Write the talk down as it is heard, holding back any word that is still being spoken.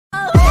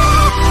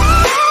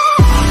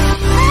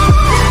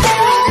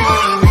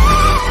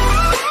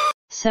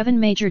7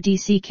 major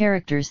DC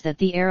characters that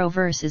the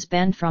Arrowverse is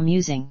banned from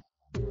using.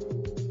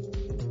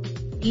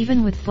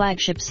 Even with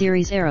flagship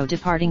series Arrow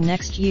departing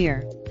next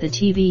year, the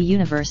TV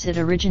universe it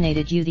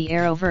originated the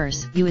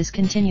Arrowverse is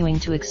continuing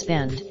to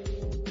expand.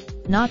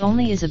 Not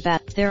only is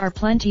there are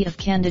plenty of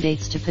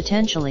candidates to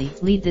potentially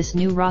lead this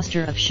new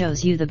roster of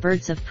shows the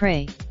Birds of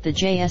Prey, the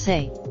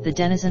JSA, the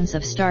Denizens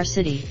of Star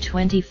City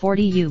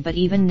 2040 but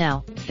even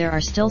now, there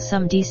are still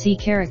some DC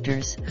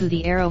characters who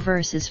the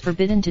Arrowverse is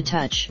forbidden to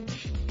touch.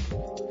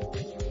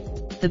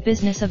 The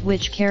business of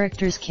which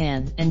characters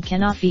can and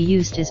cannot be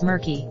used is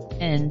murky,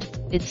 and,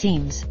 it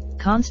seems,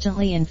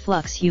 constantly in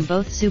flux.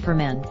 Both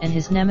Superman and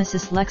his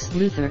nemesis Lex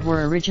Luthor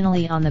were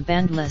originally on the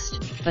banned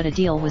list, but a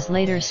deal was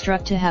later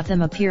struck to have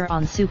them appear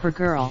on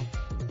Supergirl.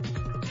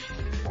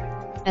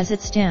 As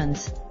it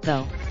stands,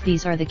 though,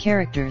 these are the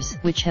characters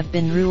which have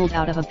been ruled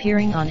out of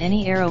appearing on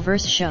any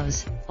Arrowverse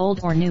shows,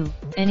 old or new,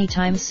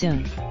 anytime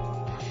soon.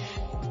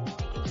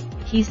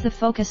 He's the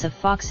focus of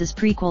Fox's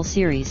prequel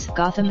series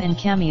Gotham and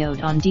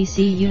cameoed on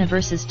DC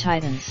Universe's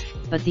Titans,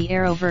 but the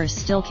Arrowverse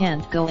still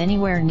can't go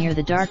anywhere near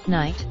the Dark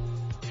Knight.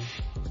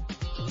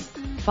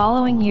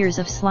 Following years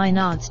of sly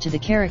nods to the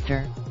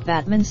character,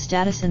 Batman's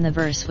status in the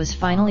verse was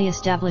finally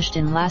established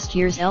in last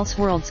year's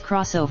Elseworlds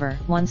crossover.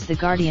 Once the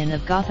Guardian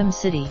of Gotham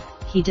City,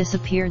 he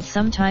disappeared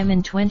sometime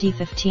in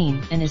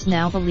 2015 and is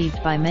now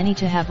believed by many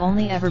to have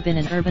only ever been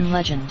an urban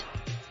legend.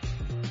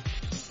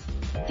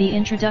 The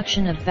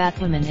introduction of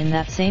Batwoman in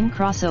that same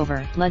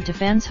crossover led to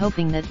fans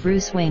hoping that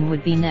Bruce Wayne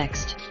would be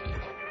next.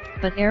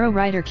 But Arrow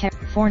writer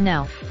for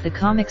now, the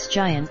comics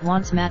giant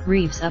wants Matt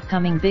Reeves'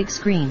 upcoming big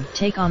screen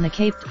take on the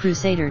Caped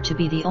Crusader to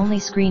be the only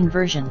screen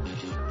version.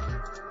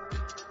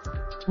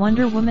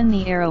 Wonder Woman: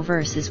 The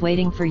Arrowverse is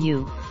waiting for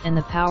you, and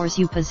the powers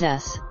you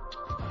possess.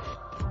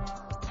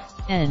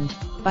 And,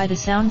 by the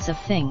sounds of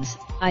things,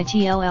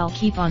 it'll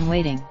keep on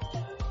waiting.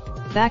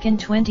 Back in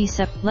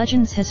 2017,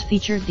 Legends has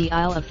featured the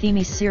Isle of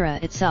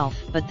Themyscira itself,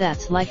 but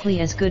that's likely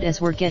as good as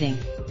we're getting.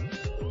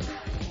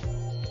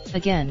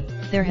 Again,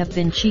 there have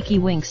been cheeky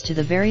winks to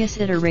the various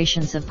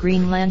iterations of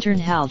Green Lantern.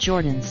 Hal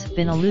Jordan's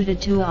been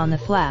alluded to on The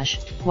Flash,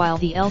 while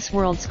the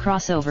Elseworlds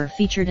crossover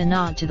featured a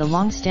nod to the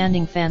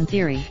long-standing fan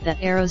theory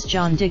that Arrow's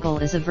John Diggle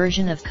is a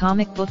version of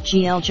comic book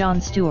GL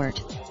John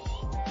Stewart.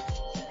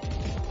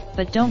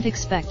 But don't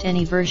expect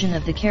any version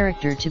of the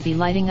character to be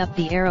lighting up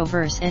the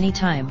Arrowverse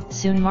anytime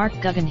soon. Mark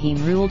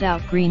Guggenheim ruled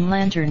out Green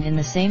Lantern in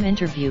the same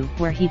interview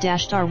where he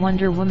dashed our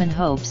Wonder Woman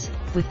hopes,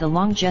 with the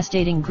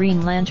long-gestating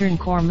Green Lantern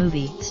Corps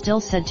movie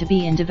still said to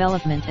be in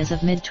development as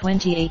of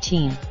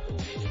mid-2018.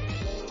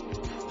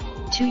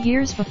 2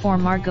 years before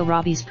Margot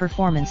Robbie's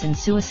performance in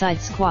Suicide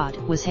Squad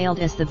was hailed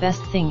as the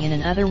best thing in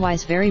an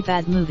otherwise very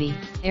bad movie,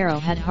 Arrow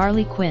had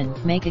Harley Quinn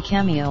make a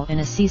cameo in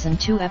a Season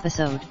 2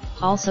 episode,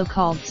 also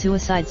called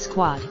Suicide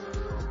Squad.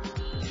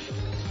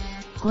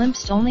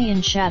 Glimpsed only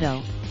in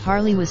shadow,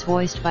 Harley was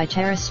voiced by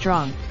Tara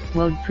Strong,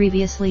 who had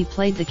previously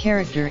played the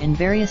character in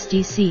various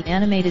DC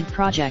animated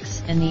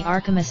projects and the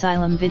Arkham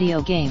Asylum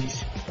video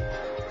games.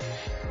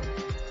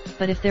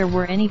 But if there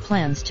were any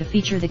plans to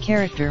feature the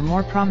character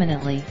more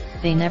prominently,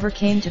 they never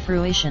came to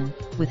fruition,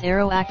 with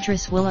Arrow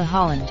actress Willa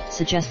Holland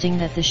suggesting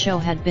that the show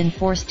had been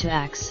forced to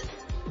axe.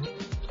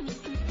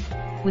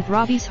 With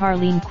Robbie's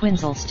Harleen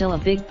Quinzel still a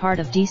big part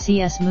of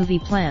DC's movie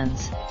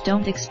plans,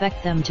 don't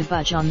expect them to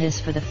budge on this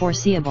for the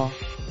foreseeable.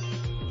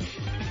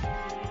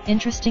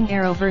 Interesting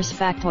Arrowverse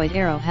factoid: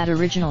 Arrow had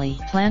originally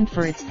planned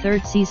for its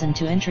 3rd season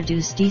to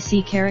introduce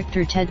DC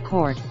character Ted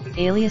Kord,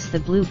 alias the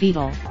Blue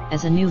Beetle,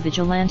 as a new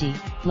vigilante,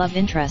 love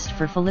interest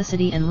for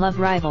Felicity and love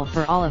rival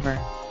for Oliver.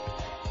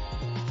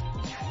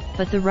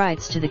 But the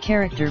rights to the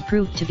character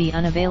proved to be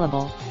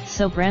unavailable,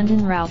 so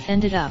Brandon Routh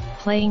ended up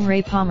playing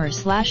Ray Palmer /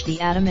 the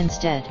Atom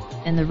instead,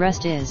 and the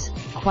rest is,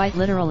 quite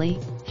literally,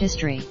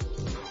 history.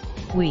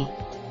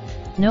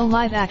 No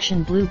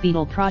live-action Blue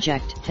Beetle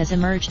project has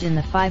emerged in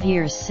the 5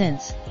 years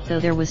since, though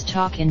there was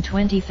talk in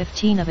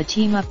 2015 of a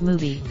team-up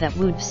movie that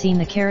would have seen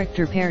the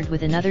character paired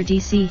with another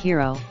DC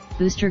hero,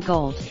 Booster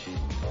Gold.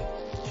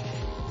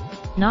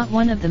 Not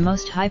one of the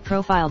most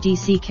high-profile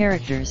DC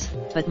characters,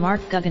 but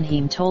Mark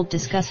Guggenheim told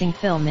Discussing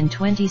Film in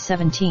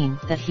 2017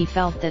 that he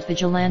felt that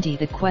Vigilante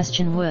the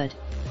Question would.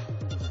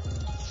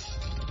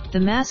 The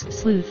Masked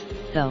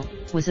Sleuth, though,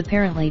 was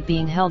apparently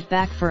being held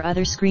back for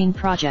other screen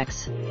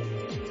projects.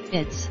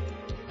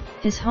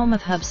 His home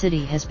of Hub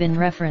City has been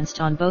referenced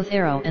on both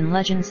Arrow and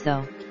Legends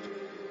though.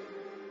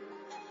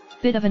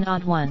 Bit of an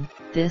odd one,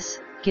 this,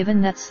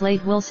 given that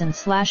Slade Wilson /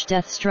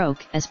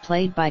 Deathstroke, as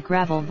played by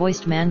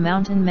gravel-voiced Man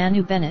Mountain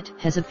Manu Bennett,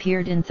 has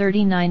appeared in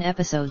 39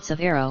 episodes of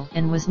Arrow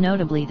and was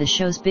notably the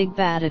show's big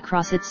bad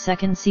across its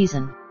 2nd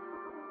season.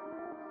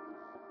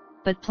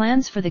 But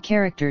plans for the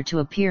character to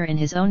appear in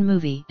his own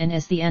movie and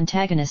as the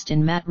antagonist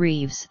in Matt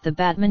Reeves' The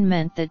Batman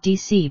meant that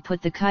DC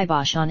put the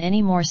kibosh on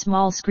any more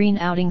small-screen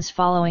outings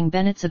following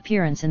Bennett's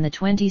appearance in the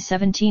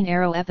 2017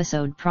 Arrow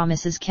episode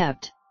Promises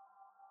Kept.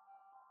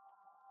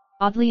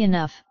 Oddly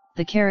enough,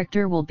 the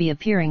character will be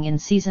appearing in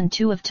Season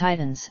 2 of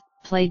Titans,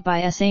 played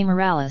by S.A.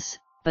 Morales,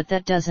 but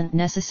that doesn't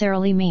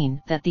necessarily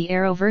mean that the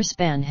Arrowverse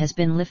ban has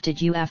been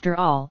lifted after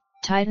all.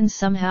 Titans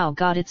somehow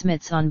got its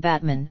mitts on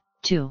Batman,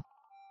 too.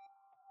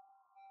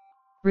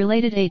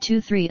 Related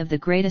A23 of the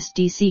greatest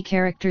DC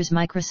characters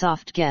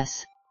Microsoft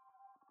guess.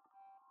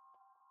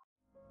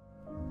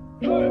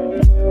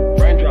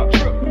 Raindrop,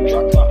 drip,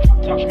 drop top,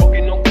 top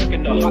smoking, no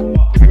cooking the hot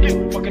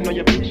pot. Fucking on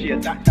your bitch, yeah,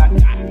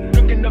 that.